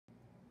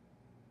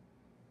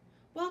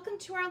Welcome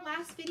to our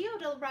last video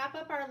to wrap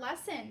up our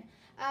lesson.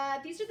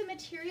 These are the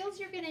materials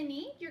you're going to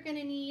need. You're going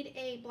to need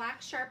a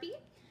black Sharpie,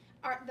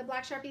 the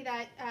black Sharpie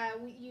that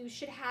you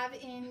should have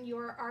in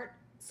your art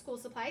school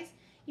supplies.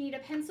 You need a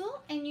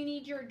pencil and you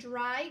need your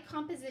dry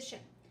composition.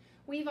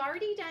 We've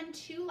already done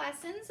 2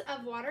 lessons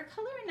of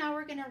watercolor and now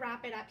we're going to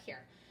wrap it up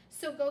here.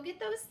 So go get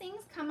those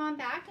things, come on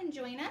back and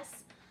join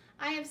us.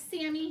 I have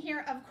Sammy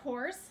here, of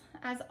course,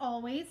 as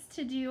always,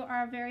 to do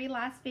our very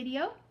last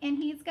video, and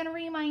he's going to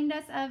remind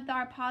us of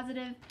our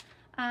positive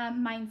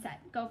mindset.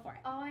 Go for it.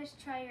 Always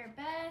try your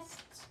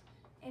best.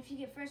 If you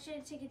get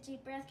frustrated, take a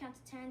deep breath, count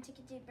to 10, take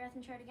a deep breath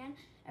and try it again.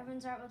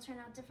 Everyone's art will turn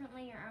out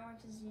differently. Your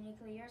artwork is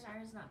uniquely yours.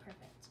 Ours is not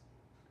perfect.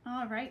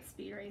 All right,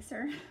 Speed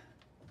Racer.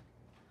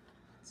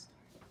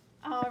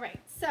 All right,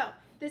 so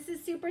this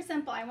is super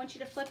simple. I want you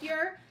to flip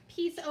your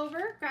piece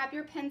over, grab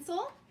your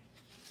pencil,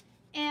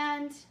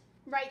 and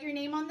write your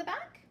name on the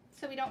back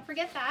so we don't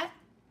forget that.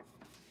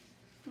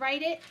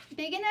 Write it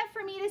big enough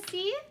for me to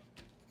see,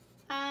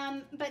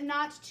 but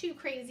not too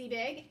crazy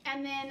big.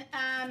 And then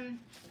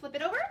flip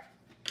it over,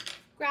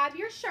 grab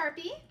your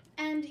Sharpie,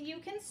 and you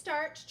can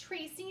start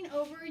tracing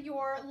over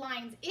your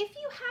lines. If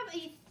you have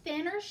a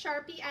thinner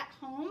Sharpie at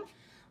home,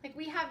 like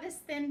we have this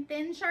thin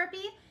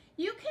Sharpie,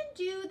 you can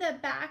do the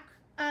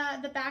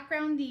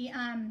background,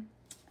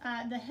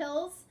 the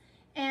hills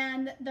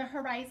and the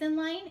horizon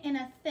line in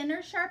a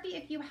thinner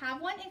Sharpie if you have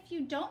one. If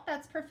you don't,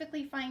 that's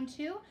perfectly fine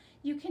too.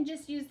 You can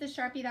just use the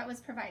Sharpie that was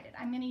provided.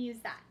 I'm going to use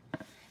that.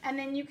 And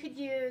then you could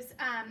use,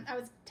 I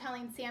was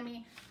telling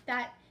Sammy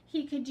that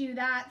he could do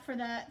that for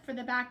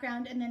the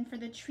background, and then for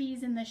the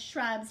trees and the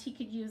shrubs, he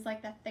could use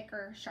like the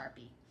thicker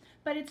Sharpie.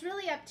 But it's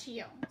really up to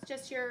you. It's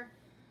just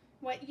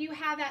what you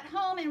have at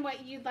home and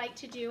what you'd like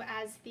to do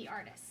as the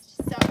artist.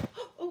 So,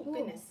 oh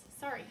goodness,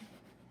 sorry,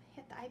 I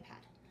hit the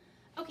iPad.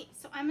 Okay,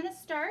 so I'm going to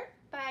start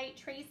by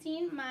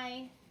tracing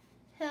my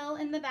hill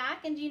in the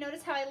back. And do you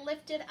notice how I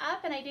lifted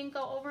up and I didn't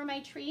go over my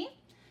tree?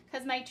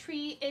 Because my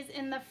tree is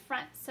in the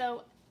front.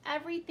 So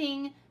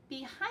everything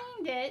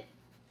behind it,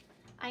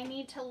 I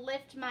need to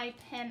lift my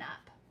pen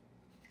up.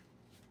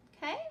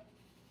 Okay?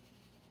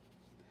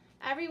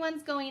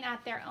 Everyone's going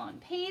at their own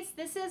pace.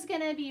 This is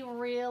going to be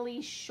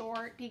really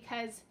short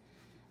because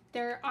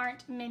there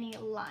aren't many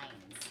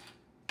lines.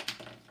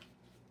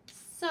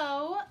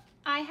 So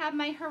I have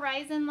my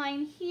horizon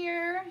line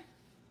here,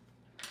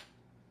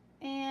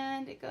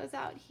 and it goes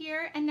out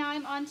here, and now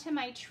I'm on to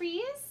my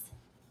trees.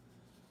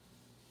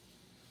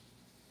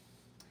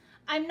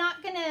 I'm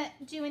not gonna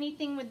do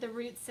anything with the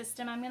root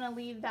system. I'm gonna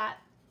leave that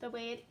the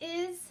way it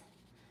is.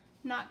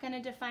 Not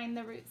gonna define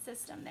the root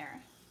system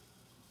there.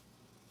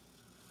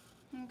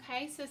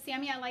 Okay, so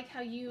Sammy, I like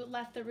how you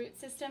left the root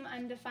system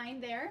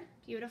undefined there.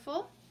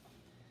 Beautiful.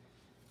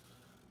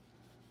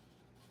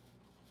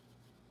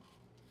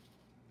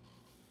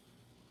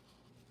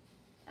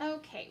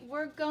 Okay,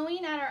 we're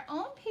going at our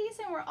own pace,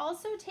 and we're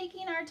also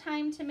taking our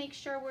time to make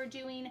sure we're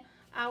doing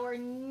our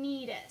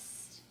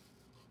neatest.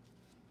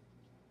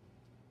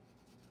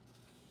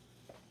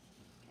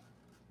 Okay.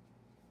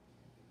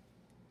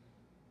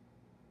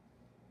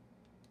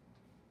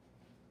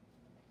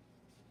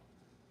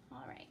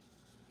 All right.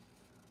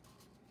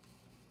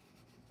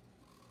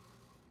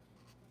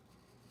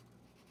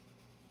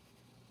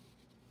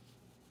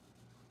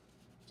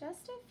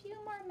 Just a few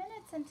more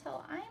minutes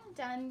until I'm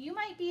done. You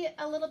might be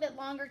a little bit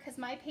longer because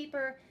my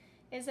paper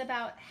is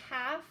about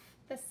half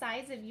the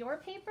size of your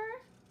paper.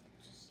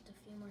 Just a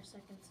few more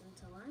seconds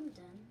until I'm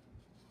done.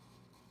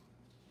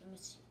 Let me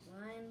see.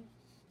 1,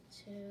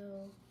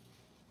 2,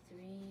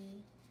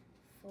 3,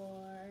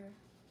 4,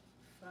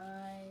 5,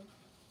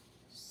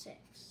 6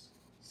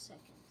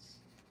 seconds.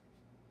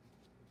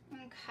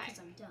 Okay. Because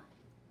I'm done.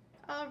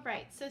 All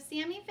right, so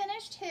Sammy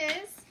finished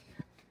his.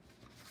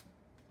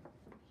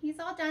 He's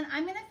all done.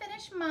 I'm gonna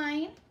finish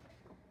mine.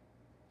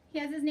 He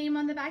has his name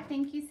on the back.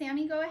 Thank you,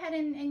 Sammy. Go ahead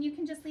and you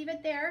can just leave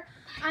it there.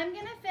 I'm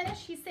gonna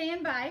finish. He's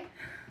saying bye.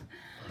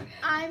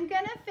 I'm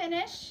gonna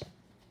finish.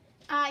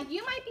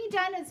 You might be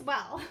done as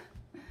well.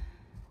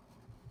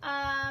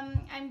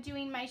 I'm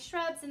doing my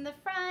shrubs in the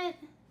front.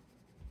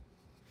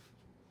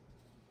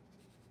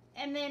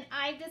 And then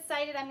I've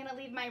decided I'm gonna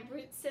leave my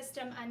root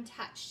system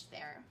untouched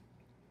there.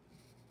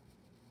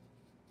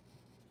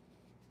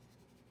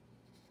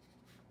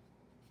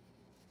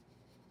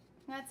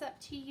 That's up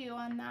to you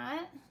on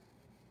that.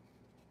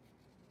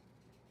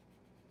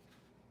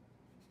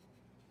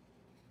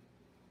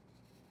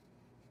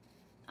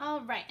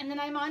 All right, and then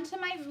I'm on to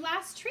my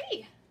last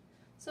tree.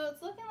 So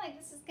it's looking like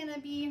this is gonna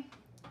be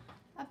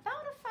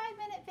about a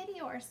 5-minute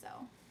video or so.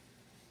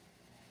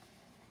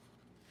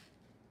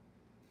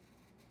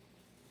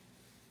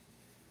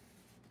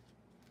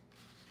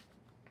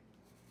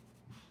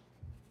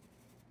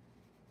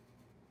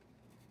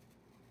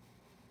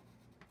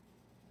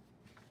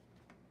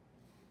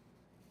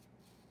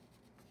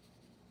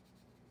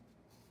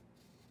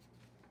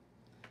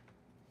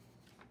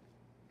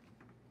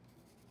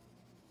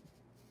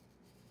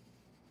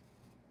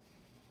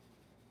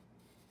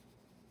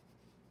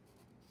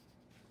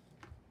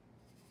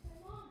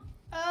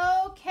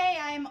 Okay,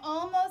 I'm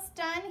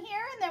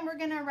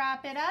gonna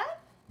wrap it up.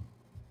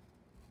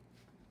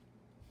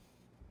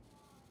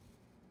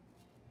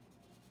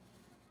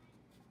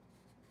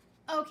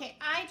 Okay,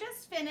 I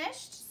just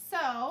finished,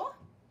 so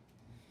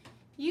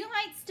you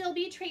might still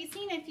be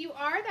tracing. If you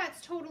are,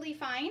 that's totally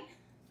fine,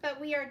 but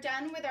we are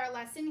done with our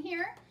lesson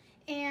here.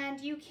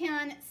 And you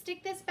can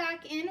stick this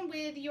back in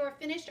with your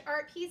finished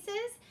art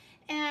pieces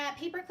and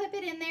paper clip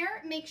it in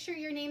there. Make sure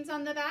your name's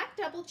on the back.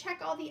 Double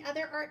check all the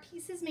other art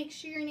pieces. Make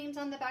sure your name's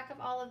on the back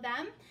of all of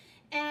them.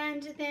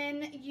 And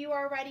then you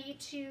are ready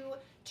to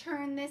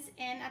turn this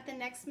in at the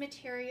next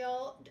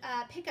material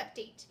pickup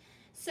date.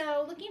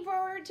 So looking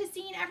forward to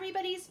seeing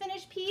everybody's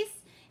finished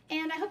piece.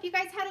 And I hope you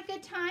guys had a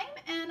good time,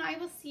 and I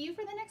will see you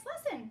for the next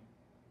lesson.